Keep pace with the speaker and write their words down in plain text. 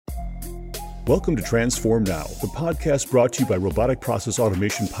Welcome to Transform Now, the podcast brought to you by robotic process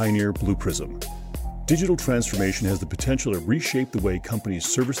automation pioneer Blue Prism. Digital transformation has the potential to reshape the way companies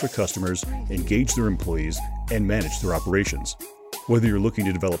service their customers, engage their employees, and manage their operations. Whether you're looking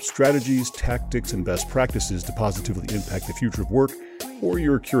to develop strategies, tactics, and best practices to positively impact the future of work, or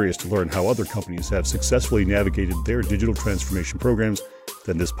you're curious to learn how other companies have successfully navigated their digital transformation programs,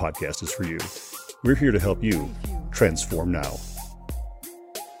 then this podcast is for you. We're here to help you transform now.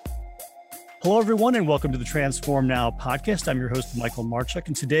 Hello, everyone, and welcome to the Transform Now podcast. I'm your host, Michael Marchuk,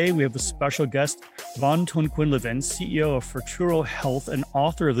 and today we have a special guest, Von Ton Quinlivan, CEO of Futuro Health and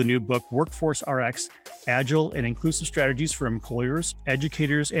author of the new book, Workforce RX, Agile and Inclusive Strategies for Employers,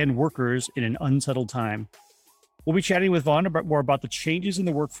 Educators, and Workers in an Unsettled Time. We'll be chatting with Von more about the changes in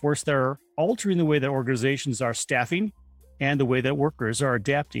the workforce that are altering the way that organizations are staffing and the way that workers are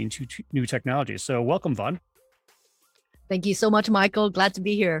adapting to new technologies. So welcome, Von. Thank you so much, Michael. Glad to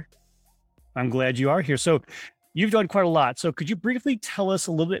be here. I'm glad you are here. So you've done quite a lot. So could you briefly tell us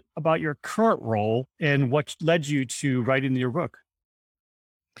a little bit about your current role and what led you to writing your book?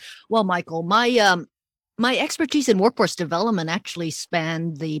 Well, Michael, my expertise in workforce development actually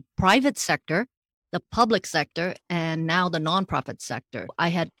spanned the private sector, the public sector, and now the nonprofit sector. I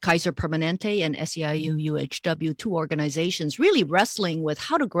had Kaiser Permanente and SEIU UHW, two organizations really wrestling with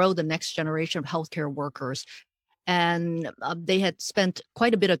how to grow the next generation of healthcare workers. And they had spent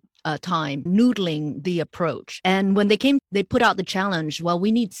quite a bit of time noodling the approach. And when they put out the challenge, well,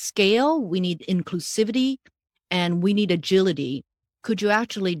 we need scale, we need inclusivity, and we need agility. Could you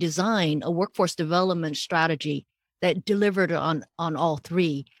actually design a workforce development strategy that delivered on all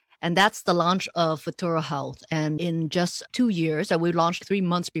three? And that's the launch of Futuro Health. And in just 2 years, and we launched 3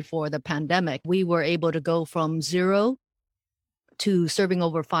 months before the pandemic, we were able to go from zero to serving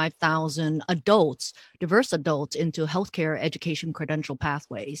over 5,000 adults, diverse adults, into healthcare education credential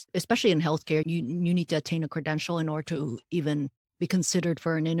pathways. Especially in healthcare, you need to attain a credential in order to even be considered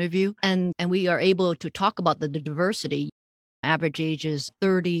for an interview. And we are able to talk about the diversity. Average age is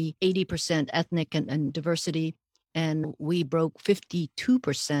 30, 80% ethnic and diversity. And we broke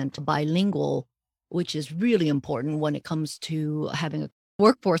 52% bilingual, which is really important when it comes to having a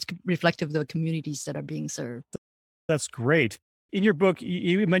workforce reflective of the communities that are being served. That's great. In your book,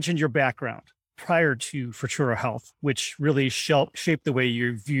 you mentioned your background prior to Futuro Health, which really shaped the way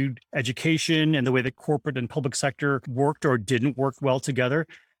you viewed education and the way the corporate and public sector worked or didn't work well together.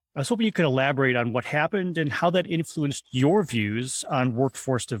 I was hoping you could elaborate on what happened and how that influenced your views on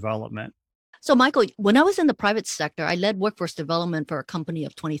workforce development. So, Michael, when I was in the private sector, I led workforce development for a company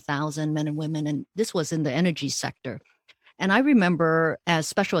of 20,000 men and women, and this was in the energy sector. And I remember as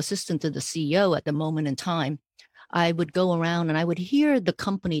special assistant to the CEO at the moment in time, I would go around and I would hear the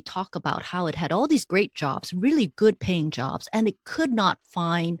company talk about how it had all these great jobs, really good paying jobs, and it could not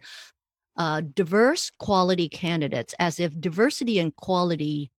find diverse quality candidates, as if diversity and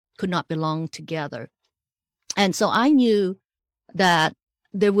quality could not belong together. And so I knew that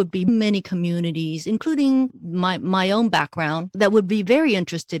there would be many communities, including my own background, that would be very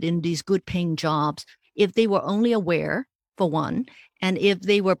interested in these good paying jobs if they were only aware, for one, and if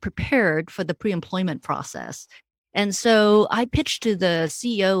they were prepared for the pre-employment process. And so I pitched to the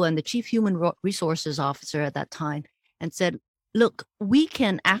CEO and the chief human resources officer at that time and said, look, we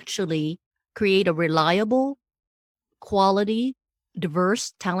can actually create a reliable, quality,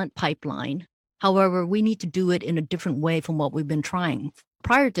 diverse talent pipeline. However, we need to do it in a different way from what we've been trying.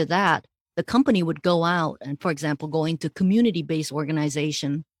 Prior to that, the company would go out and, for example, go into community-based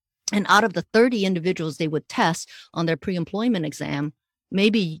organization. And out of the 30 individuals they would test on their pre-employment exam,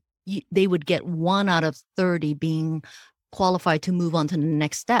 maybe they would get 1 out of 30 being qualified to move on to the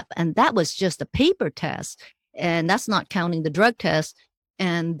next step. And that was just a paper test. And that's not counting the drug test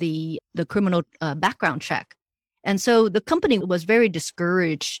and the criminal background check. And so the company was very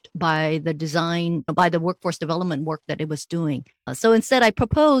discouraged by the workforce development work that it was doing. So instead, I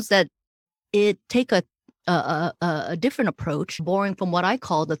proposed that it take a different approach, borrowing from what I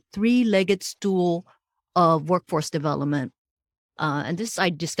call the three-legged stool of workforce development. And this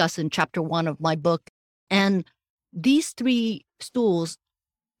I discuss in chapter 1 of my book. And these three stools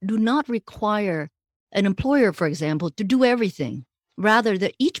do not require an employer, for example, to do everything. Rather,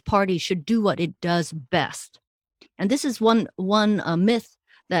 that each party should do what it does best. And this is one myth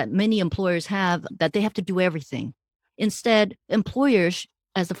that many employers have, that they have to do everything. Instead, employers,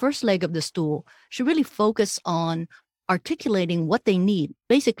 as the first leg of the stool, should really focus on articulating what they need,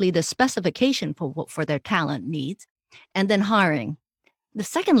 basically the specification for their talent needs, and then hiring. The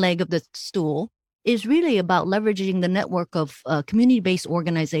second leg of the stool is really about leveraging the network of community-based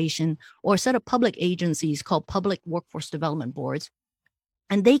organization or a set of public agencies called public workforce development boards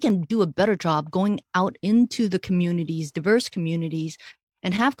And they can do a better job going out into the communities, diverse communities,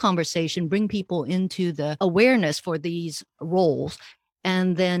 and have conversation, bring people into the awareness for these roles,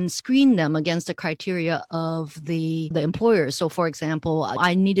 and then screen them against the criteria of the employers. So for example,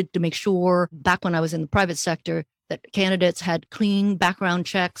 I needed to make sure back when I was in the private sector that candidates had clean background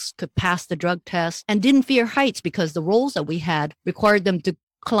checks, could pass the drug test, and didn't fear heights, because the roles that we had required them to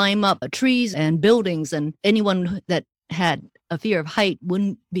climb up trees and buildings, and anyone that had a fear of height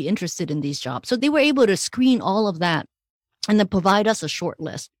wouldn't be interested in these jobs. So they were able to screen all of that and then provide us a short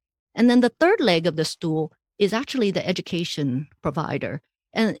list. And then the third leg of the stool is actually the education provider.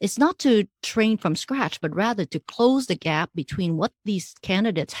 And it's not to train from scratch, but rather to close the gap between what these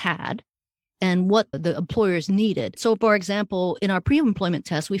candidates had and what the employers needed. So for example, in our pre-employment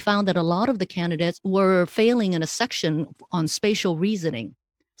test, we found that a lot of the candidates were failing in a section on spatial reasoning.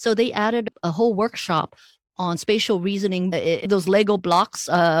 So they added a whole workshop on spatial reasoning, those Lego blocks.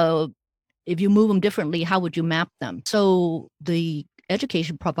 If you move them differently, how would you map them? So the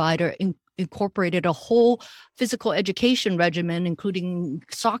education provider incorporated a whole physical education regimen, including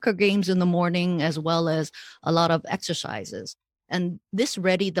soccer games in the morning, as well as a lot of exercises. And this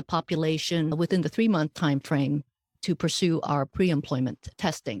readied the population within the 3-month time frame to pursue our pre-employment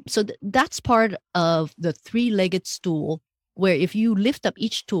testing. So that's part of the 3-legged stool, where if you lift up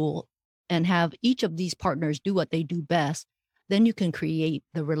each tool and have each of these partners do what they do best, then you can create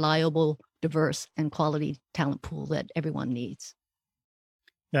the reliable, diverse, and quality talent pool that everyone needs.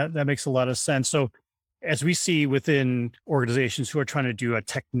 That makes a lot of sense. So as we see within organizations who are trying to do a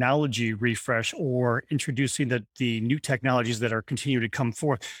technology refresh or introducing the new technologies that are continuing to come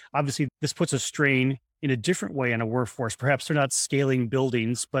forth, obviously this puts a strain in a different way on a workforce. Perhaps they're not scaling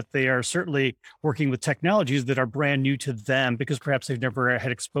buildings, but they are certainly working with technologies that are brand new to them because perhaps they've never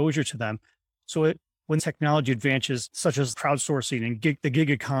had exposure to them. So when technology advances, such as crowdsourcing and the gig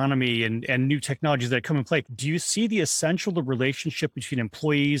economy and new technologies that come in play, do you see the essential relationship between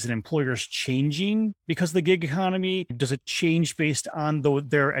employees and employers changing because of the gig economy? Does it change based on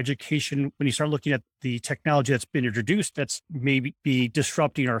their education when you start looking at the technology that's been introduced that's maybe be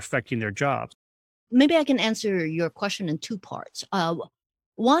disrupting or affecting their jobs? Maybe I can answer your question in 2 parts.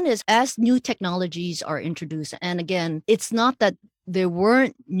 One is, as new technologies are introduced, and again, it's not that there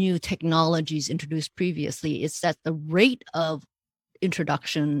weren't new technologies introduced previously, it's that the rate of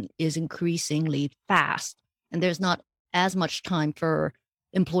introduction is increasingly fast, and there's not as much time for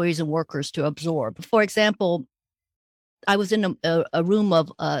employees and workers to absorb. For example, I was in a room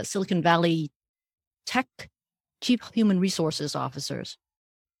of Silicon Valley tech chief human resources officers,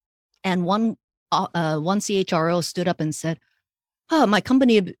 and one CHRO stood up and said, my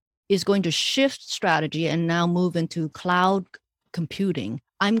company is going to shift strategy and now move into cloud computing.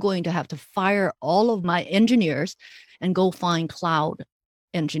 I'm going to have to fire all of my engineers and go find cloud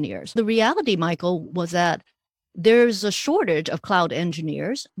engineers. The reality, Michael, was that there's a shortage of cloud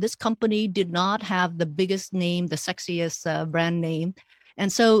engineers. This company did not have the biggest name, the sexiest brand name.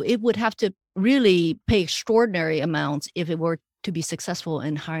 And so it would have to really pay extraordinary amounts if it were to be successful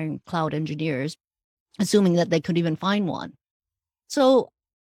in hiring cloud engineers, assuming that they could even find one. So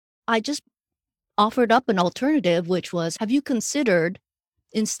I just offered up an alternative, which was, have you considered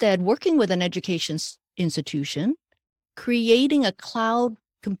instead working with an education institution, creating a cloud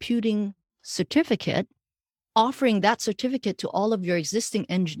computing certificate, offering that certificate to all of your existing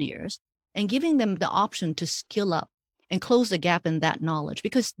engineers and giving them the option to skill up and close the gap in that knowledge?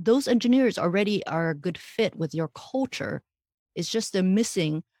 Because those engineers already are a good fit with your culture. It's just they're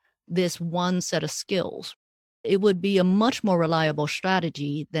missing this one set of skills. It would be a much more reliable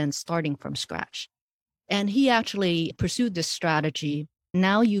strategy than starting from scratch. And he actually pursued this strategy.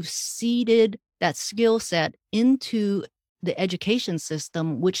 Now you've seeded that skill set into the education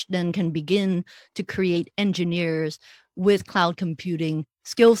system, which then can begin to create engineers with cloud computing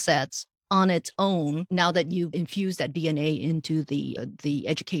skill sets on its own, now that you've infused that DNA into the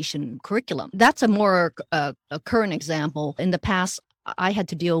education curriculum. That's a more a current example. In the past, I had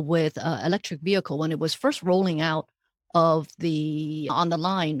to deal with electric vehicle when it was first rolling out on the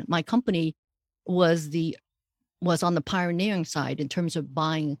line. My company was on the pioneering side in terms of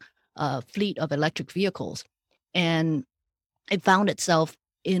buying a fleet of electric vehicles. And it found itself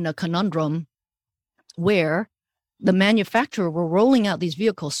in a conundrum where the manufacturer were rolling out these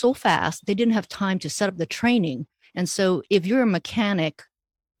vehicles so fast, they didn't have time to set up the training. And so if you're a mechanic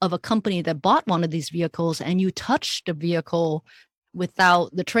of a company that bought one of these vehicles and you touched the vehicle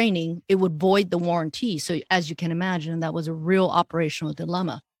without the training, it would void the warranty. So as you can imagine, that was a real operational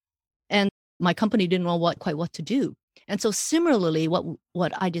dilemma. And my company didn't know quite what to do. And so similarly,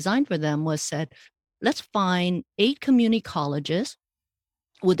 what I designed for them was said, let's find 8 community colleges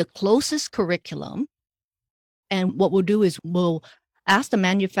with the closest curriculum. And what we'll do is we'll ask the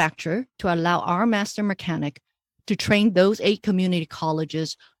manufacturer to allow our master mechanic to train those 8 community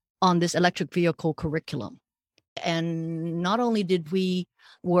colleges on this electric vehicle curriculum. And not only did we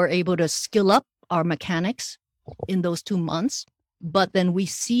were able to skill up our mechanics in those 2 months, but then we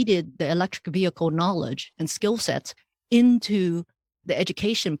seeded the electric vehicle knowledge and skill sets into the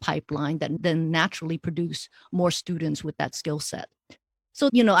education pipeline that then naturally produce more students with that skill set. So,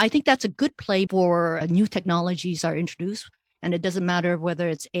 I think that's a good play for new technologies are introduced. And it doesn't matter whether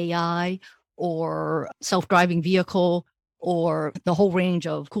it's AI or self-driving vehicle or the whole range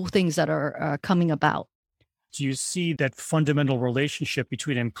of cool things that are coming about. Do you see that fundamental relationship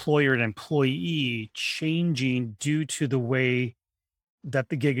between employer and employee changing due to the way that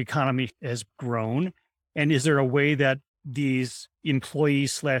the gig economy has grown? And is there a way that these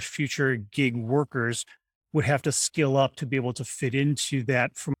employees/future gig workers would have to skill up to be able to fit into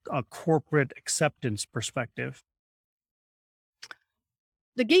that from a corporate acceptance perspective?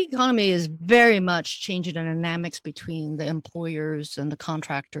 The gig economy is very much changing the dynamics between the employers and the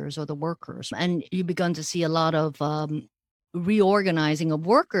contractors or the workers. And you begun to see a lot of reorganizing of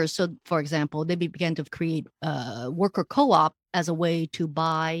workers. So, for example, they began to create worker co-op as a way to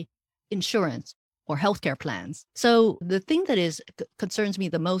buy insurance or healthcare plans. So the thing that concerns me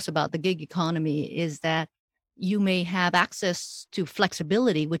the most about the gig economy is that you may have access to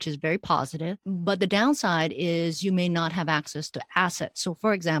flexibility, which is very positive, but the downside is you may not have access to assets. So,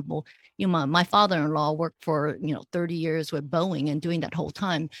 for example, my father-in-law worked for 30 years with Boeing, and during that whole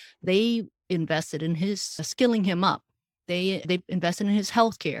time, they invested in his skilling him up. They invested in his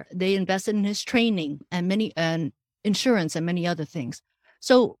healthcare. They invested in his training and insurance and many other things.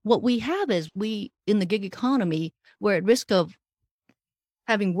 So what we have is in the gig economy, we're at risk of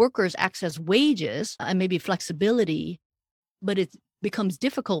having workers access wages and maybe flexibility, but it becomes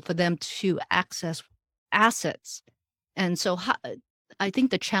difficult for them to access assets. And so I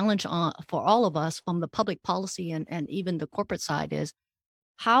think the challenge for all of us from the public policy and even the corporate side is,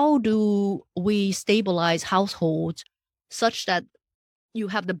 how do we stabilize households such that you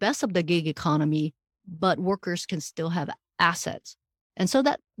have the best of the gig economy, but workers can still have assets? And so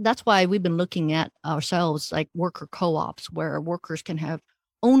that's why we've been looking at ourselves like worker co-ops, where workers can have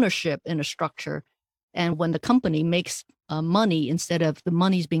ownership in a structure. And when the company makes money, instead of the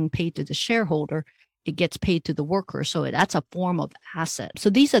money's being paid to the shareholder, it gets paid to the worker. So that's a form of asset. So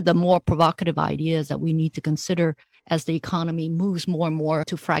these are the more provocative ideas that we need to consider as the economy moves more and more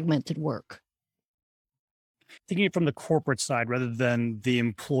to fragmented work. Thinking it from the corporate side rather than the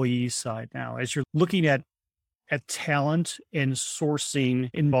employee side now, as you're looking at talent and sourcing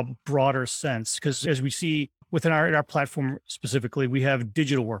in a broader sense, because as we see within our platform specifically, we have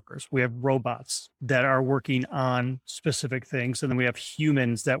digital workers, we have robots that are working on specific things, and then we have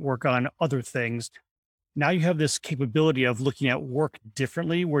humans that work on other things. Now you have this capability of looking at work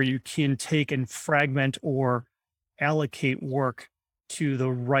differently, where you can take and fragment or allocate work to the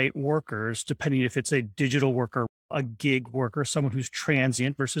right workers, depending if it's a digital worker, a gig worker, someone who's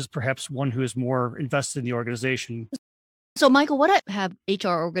transient versus perhaps one who is more invested in the organization. So, Michael, what have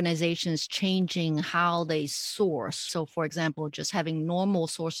HR organizations changing how they source? So, for example, just having normal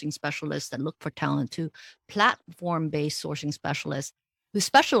sourcing specialists that look for talent to platform-based sourcing specialists who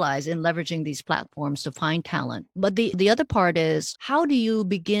specialize in leveraging these platforms to find talent. But the other part is, how do you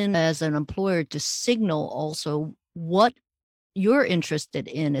begin as an employer to signal also what you're interested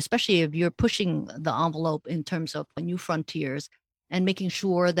in, especially if you're pushing the envelope in terms of new frontiers and making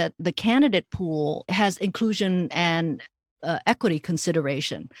sure that the candidate pool has inclusion and equity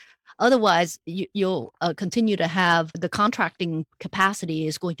consideration. Otherwise, you'll continue to have the contracting capacity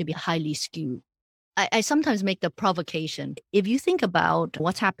is going to be highly skewed. I sometimes make the provocation. If you think about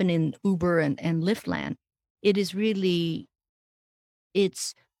what's happened in Uber and Lyft land, it is really,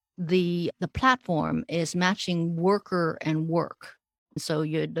 it's the platform is matching worker and work. So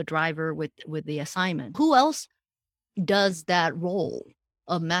you're the driver with the assignment. Who else does that role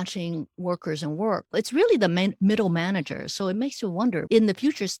of matching workers and work? It's really the middle manager. So it makes you wonder, in the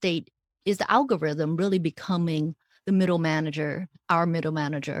future state, is the algorithm really becoming the middle manager, our middle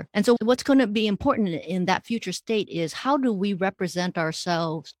manager? And so what's going to be important in that future state is, how do we represent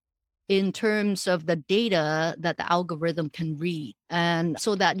ourselves in terms of the data that the algorithm can read, and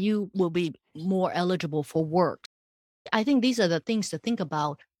so that you will be more eligible for work? I think these are the things to think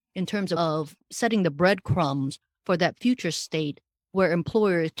about in terms of setting the breadcrumbs for that future state where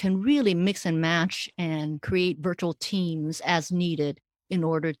employers can really mix and match and create virtual teams as needed in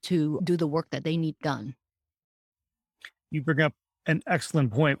order to do the work that they need done. You bring up an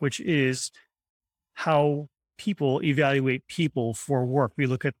excellent point, which is how people evaluate people for work. We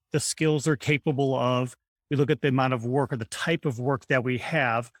look at the skills they're capable of. We look at the amount of work or the type of work that we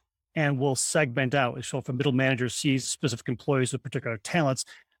have, and we'll segment out. So if a middle manager sees specific employees with particular talents,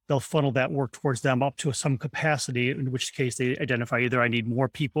 they'll funnel that work towards them up to some capacity, in which case they identify either I need more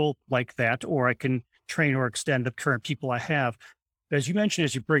people like that, or I can train or extend the current people I have. As you mentioned,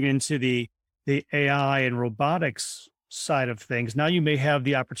 as you bring into the AI and robotics side of things, now you may have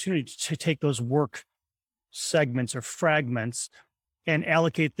the opportunity to take those work segments or fragments and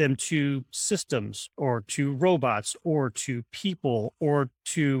allocate them to systems or to robots or to people or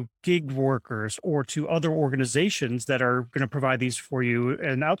to gig workers or to other organizations that are going to provide these for you in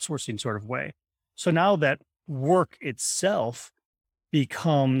an outsourcing sort of way. So now that work itself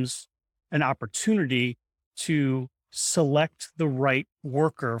becomes an opportunity to select the right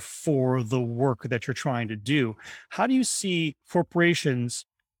worker for the work that you're trying to do. How do you see corporations,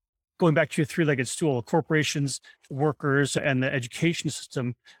 going back to your three-legged stool, corporations, workers, and the education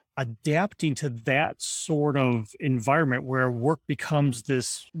system adapting to that sort of environment where work becomes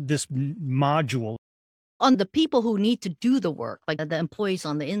this module? On the people who need to do the work, like the employees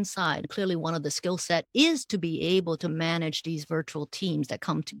on the inside, clearly one of the skill set is to be able to manage these virtual teams that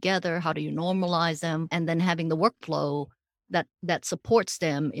come together. How do you normalize them? And then having the workflow that supports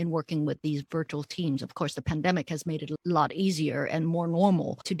them in working with these virtual teams. Of course, the pandemic has made it a lot easier and more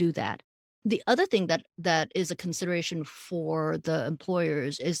normal to do that. The other thing that is a consideration for the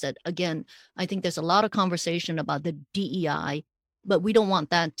employers is that, again, I think there's a lot of conversation about the DEI, but we don't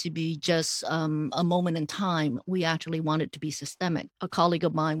want that to be just a moment in time. We actually want it to be systemic. A colleague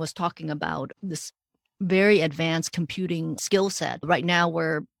of mine was talking about this very advanced computing skill set right now,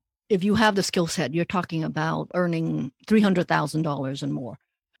 where if you have the skill set, you're talking about earning $300,000 and more.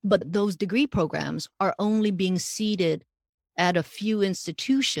 But those degree programs are only being seated at a few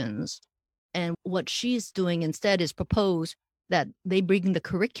institutions. And what she's doing instead is propose that they bring the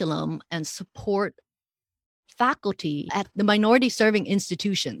curriculum and support faculty at the minority serving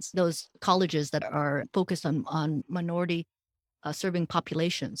institutions, those colleges that are focused on minority serving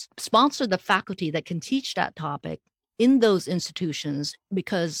populations, sponsor the faculty that can teach that topic in those institutions,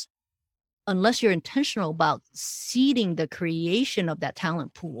 because unless you're intentional about seeding the creation of that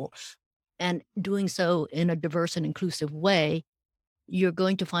talent pool and doing so in a diverse and inclusive way, you're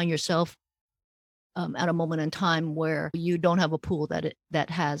going to find yourself at a moment in time where you don't have a pool that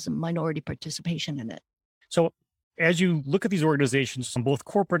has minority participation in it. So as you look at these organizations, both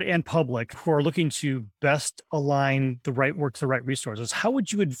corporate and public, who are looking to best align the right work to the right resources, how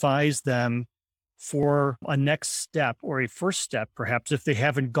would you advise them for a next step or a first step, perhaps, if they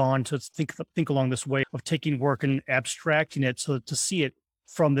haven't gone to think along this way of taking work and abstracting it so to see it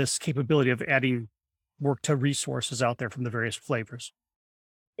from this capability of adding work to resources out there from the various flavors?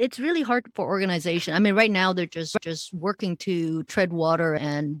 It's really hard for organization. I mean, right now they're just working to tread water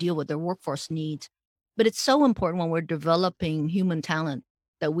and deal with their workforce needs. But it's so important when we're developing human talent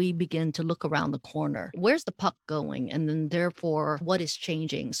that we begin to look around the corner. Where's the puck going? And then therefore, what is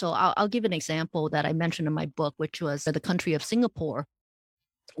changing? So I'll give an example that I mentioned in my book, which was the country of Singapore.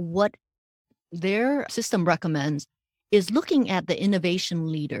 What their system recommends is looking at the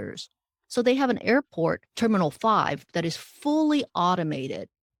innovation leaders. So they have an airport, Terminal 5, that is fully automated.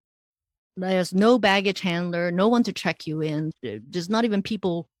 There's no baggage handler, no one to check you in. There's not even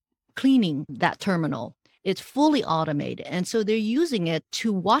people cleaning that terminal. It's fully automated. And so they're using it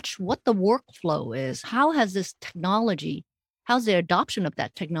to watch what the workflow is. How has this technology, how's the adoption of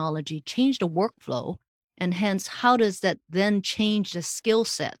that technology changed the workflow? And hence, how does that then change the skill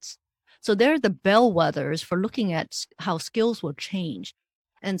sets? So they're the bellwethers for looking at how skills will change.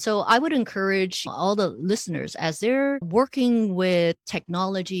 And so I would encourage all the listeners, as they're working with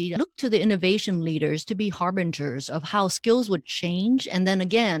technology, look to the innovation leaders to be harbingers of how skills would change. And then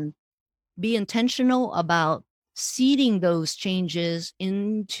again, be intentional about seeding those changes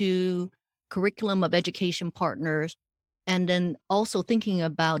into curriculum of education partners. And then also thinking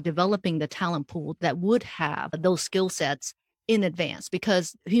about developing the talent pool that would have those skill sets in advance,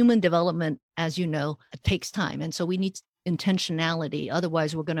 because human development, as you know, takes time. And so we need intentionality.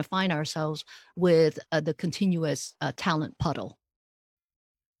 Otherwise, we're going to find ourselves with the continuous talent puddle.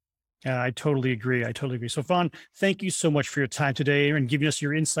 I totally agree. So Vaughn, thank you so much for your time today and giving us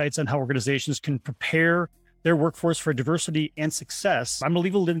your insights on how organizations can prepare their workforce for diversity and success. I'm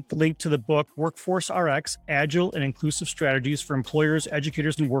going to leave a link to the book, Workforce RX, Agile and Inclusive Strategies for Employers,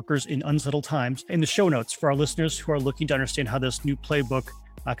 Educators, and Workers in Unsettled Times, in the show notes for our listeners who are looking to understand how this new playbook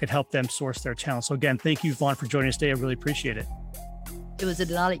could help them source their talent. So again, thank you, Vaughn, for joining us today. I really appreciate it. It was a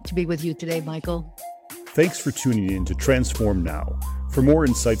delight to be with you today, Michael. Thanks for tuning in to Transform Now. For more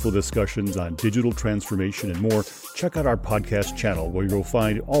insightful discussions on digital transformation and more, check out our podcast channel where you'll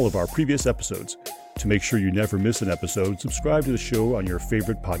find all of our previous episodes. To make sure you never miss an episode, subscribe to the show on your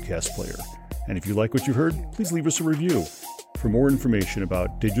favorite podcast player. And if you like what you heard, please leave us a review. For more information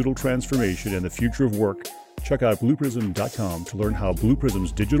about digital transformation and the future of work, check out blueprism.com to learn how Blue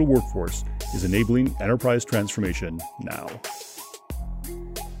Prism's digital workforce is enabling enterprise transformation now.